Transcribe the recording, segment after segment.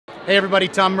Hey everybody,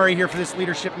 Tom Murray here for this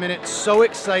Leadership Minute. So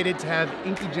excited to have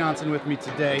Inky Johnson with me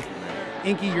today.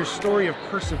 Inky, your story of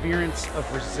perseverance,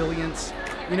 of resilience.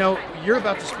 You know, you're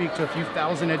about to speak to a few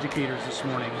thousand educators this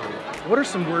morning. What are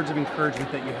some words of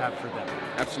encouragement that you have for them?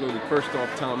 Absolutely. First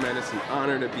off, Tom, man, it's an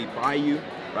honor to be by you,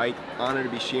 right? Honor to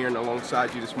be sharing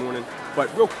alongside you this morning.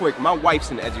 But real quick, my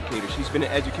wife's an educator. She's been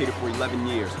an educator for 11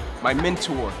 years. My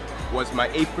mentor was my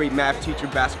 8th grade math teacher,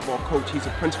 basketball coach. He's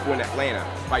a principal in Atlanta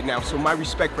right now. So my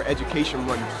respect for education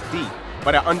runs deep.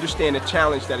 But I understand the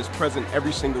challenge that is present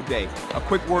every single day. A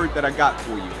quick word that I got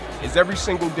for you is every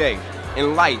single day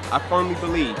in life, I firmly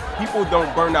believe people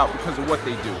don't burn out because of what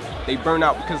they do. They burn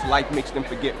out because life makes them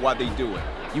forget why they do it.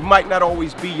 You might not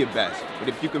always be your best, but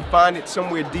if you can find it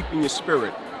somewhere deep in your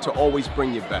spirit to always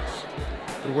bring your best.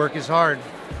 The work is hard,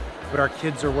 but our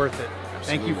kids are worth it. Absolutely.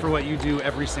 Thank you for what you do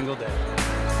every single day.